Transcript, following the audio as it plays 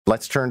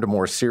let's turn to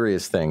more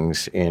serious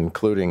things,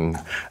 including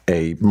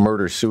a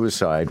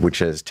murder-suicide, which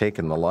has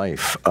taken the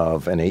life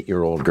of an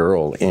 8-year-old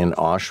girl in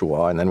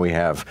Oshawa. And then we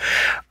have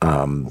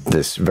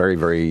this very,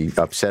 very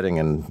upsetting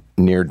and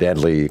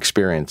near-deadly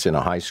experience in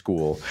a high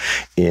school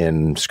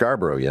in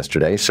Scarborough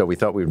yesterday. So we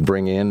thought we'd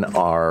bring in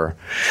our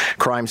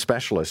crime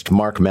specialist,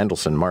 Mark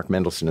Mendelson. Mark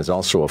Mendelson is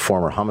also a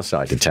former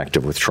homicide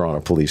detective with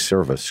Toronto Police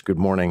Service. Good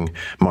morning,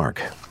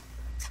 Mark.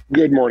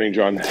 Good morning,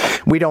 John.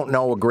 We don't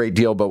know a great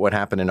deal about what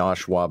happened in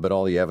Oshawa, but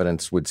all the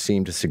evidence would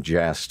seem to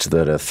suggest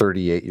that a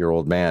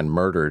 38-year-old man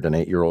murdered an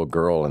 8-year-old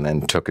girl and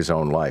then took his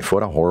own life.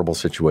 What a horrible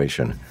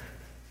situation.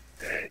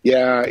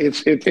 Yeah,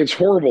 it's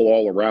horrible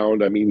all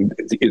around. I mean,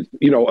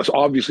 it's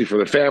obviously for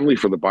the family,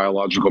 for the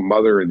biological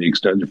mother and the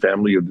extended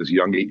family of this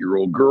young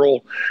 8-year-old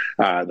girl,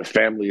 the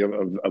family of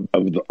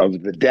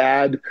the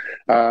dad,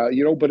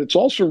 but it's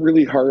also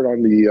really hard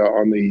on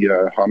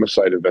the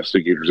homicide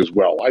investigators as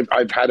well.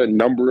 I've had a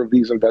number of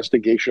these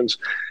investigations,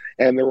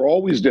 and they're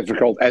always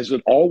difficult, as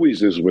it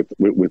always is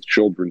with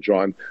children,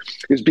 John,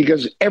 is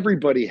because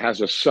everybody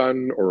has a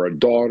son or a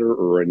daughter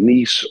or a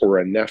niece or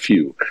a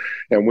nephew.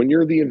 And when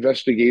you're the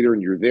investigator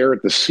and you're there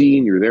at the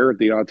scene, you're there at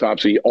the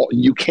autopsy,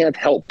 you can't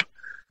help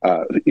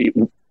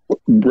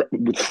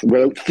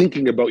without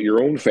thinking about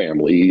your own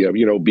family,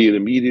 be it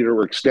immediate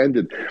or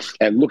extended,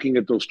 and looking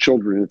at those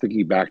children and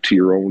thinking back to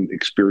your own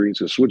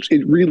experiences, which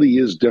it really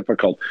is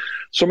difficult.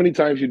 So many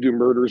times you do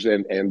murders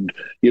and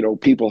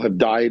people have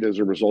died as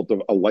a result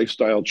of a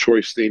lifestyle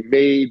choice they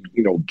made,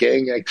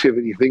 gang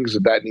activity, things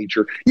of that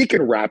nature. You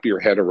can wrap your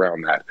head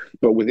around that.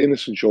 But with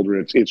innocent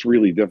children, it's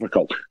really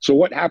difficult. So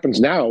what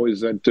happens now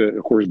is that,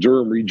 of course,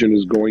 Durham Region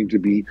is going to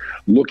be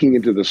looking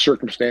into the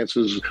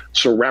circumstances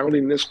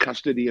surrounding this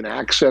custody and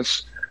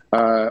access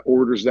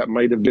orders that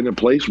might have been in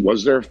place.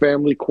 Was there a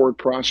family court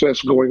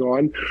process going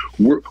on?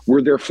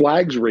 Were there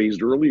flags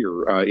raised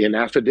earlier in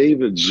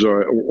affidavits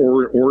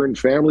or in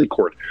family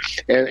court?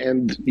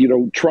 And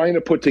trying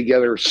to put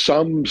together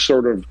some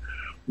sort of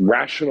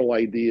rational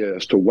idea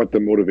as to what the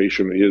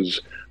motivation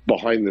is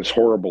behind this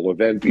horrible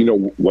event.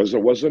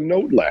 Was a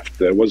note left?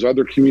 Was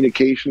other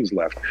communications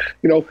left?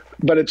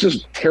 But it's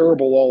just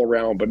terrible all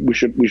around. But we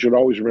should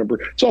always remember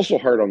it's also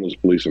hard on those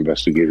police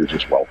investigators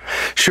as well.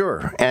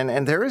 Sure,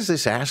 and there is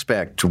this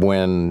aspect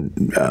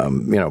when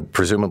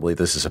presumably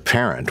this is a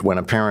parent. When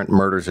a parent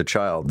murders a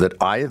child, that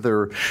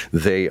either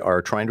they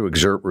are trying to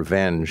exert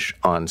revenge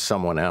on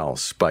someone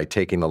else by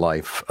taking the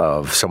life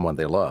of someone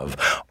they love,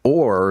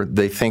 or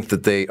they think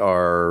that they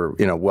are,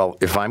 well,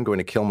 if I'm going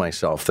to kill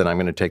myself, then I'm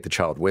going to take the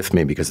child with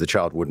me because the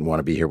child wouldn't want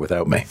to be here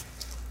without me.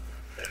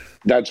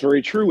 That's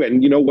very true.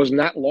 And, it wasn't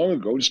that long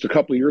ago, just a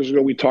couple of years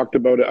ago, we talked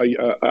about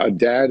a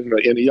dad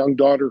and a young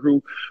daughter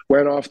who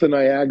went off the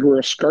Niagara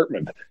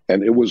Escarpment.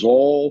 And it was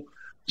all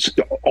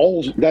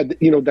that,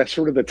 that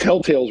sort of the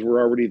telltales were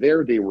already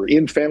there. They were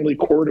in family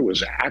court. It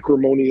was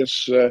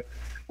acrimonious,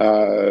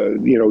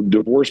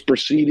 divorce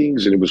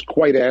proceedings, and it was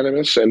quite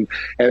animus. And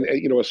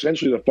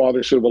essentially the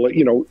father said, well,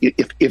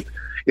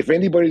 if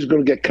anybody's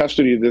going to get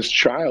custody of this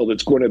child,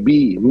 it's going to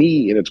be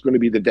me, and it's going to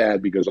be the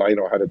dad because I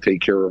know how to take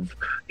care of,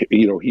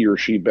 he or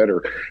she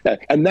better.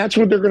 And that's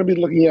what they're going to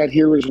be looking at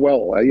here as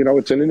well.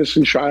 It's an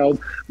innocent child,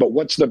 but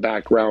what's the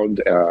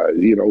background?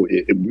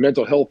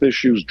 Mental health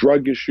issues,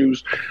 drug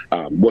issues.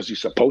 Was he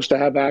supposed to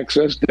have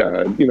access, to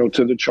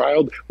the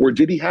child, or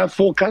did he have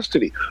full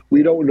custody?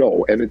 We don't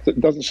know, and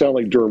it doesn't sound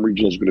like Durham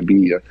Regional is going to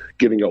be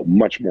giving out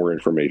much more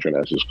information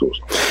as this goes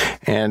on.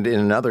 And in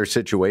another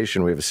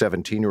situation, we have a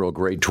 17-year-old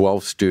grade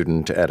 12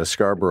 student at a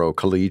Scarborough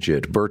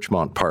Collegiate,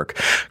 Birchmont Park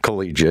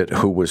Collegiate,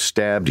 who was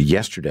stabbed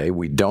yesterday.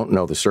 We don't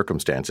know the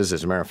circumstances.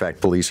 As a matter of fact,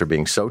 police are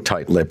being so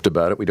tight-lipped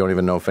about it, we don't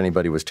even know if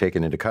anybody was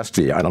taken into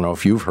custody. I don't know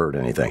if you've heard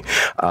anything.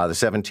 The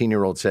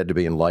 17-year-old said to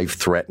be in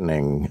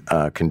life-threatening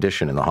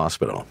condition in the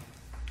hospital.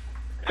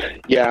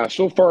 Yeah,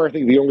 so far, I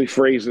think the only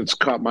phrase that's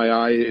caught my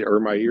eye or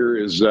my ear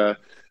is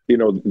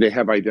they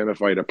have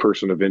identified a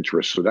person of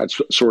interest. So that's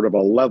sort of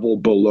a level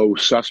below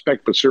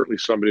suspect, but certainly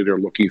somebody they're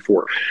looking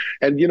for.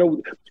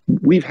 And,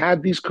 we've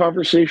had these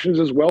conversations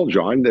as well,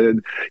 John.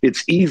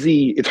 It's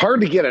easy. It's hard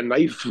to get a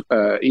knife,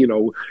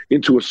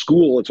 into a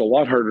school. It's a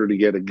lot harder to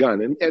get a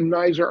gun. And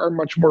knives are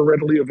much more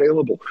readily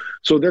available.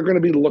 So they're going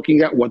to be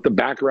looking at what the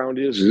background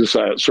is. Is this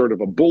a sort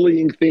of a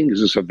bullying thing?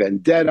 Is this a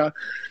vendetta?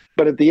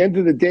 But at the end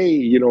of the day,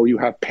 you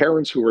have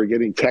parents who are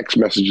getting text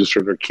messages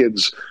from their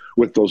kids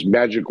with those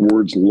magic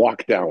words,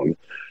 lockdown,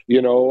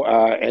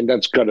 and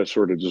that's got to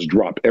sort of just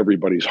drop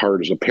everybody's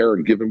heart as a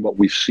parent, given what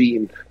we've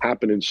seen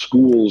happen in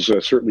schools,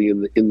 certainly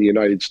in the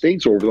United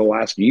States over the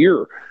last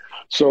year.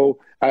 So,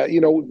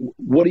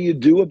 what do you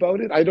do about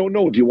it? I don't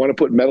know. Do you want to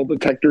put metal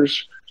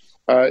detectors,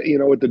 at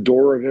the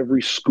door of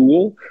every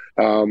school?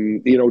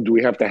 Do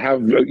we have to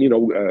have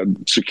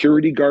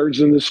security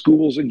guards in the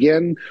schools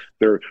again?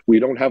 We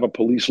don't have a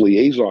police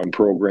liaison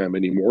program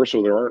anymore,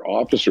 so there aren't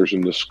officers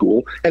in the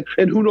school.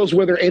 And who knows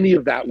whether any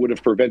of that would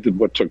have prevented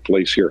what took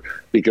place here?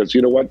 Because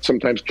you know what?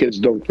 Sometimes kids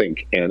don't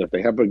think, and if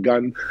they have a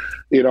gun,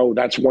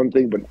 that's one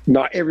thing. But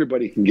not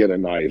everybody can get a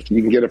knife.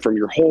 You can get it from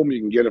your home.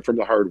 You can get it from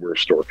the hardware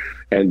store,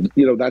 and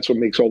that's what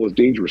makes all this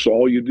dangerous. So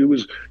all you do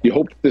is you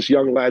hope that this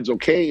young lad's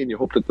okay, and you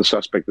hope that the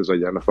suspect is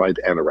identified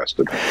and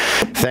arrested.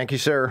 Thank you,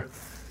 sir.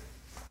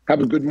 Have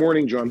a good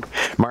morning, John.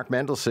 Mark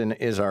Mendelson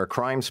is our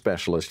crime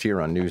specialist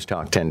here on News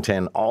Talk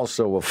 1010,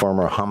 also a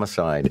former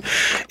homicide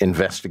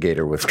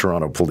investigator with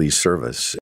Toronto Police Service.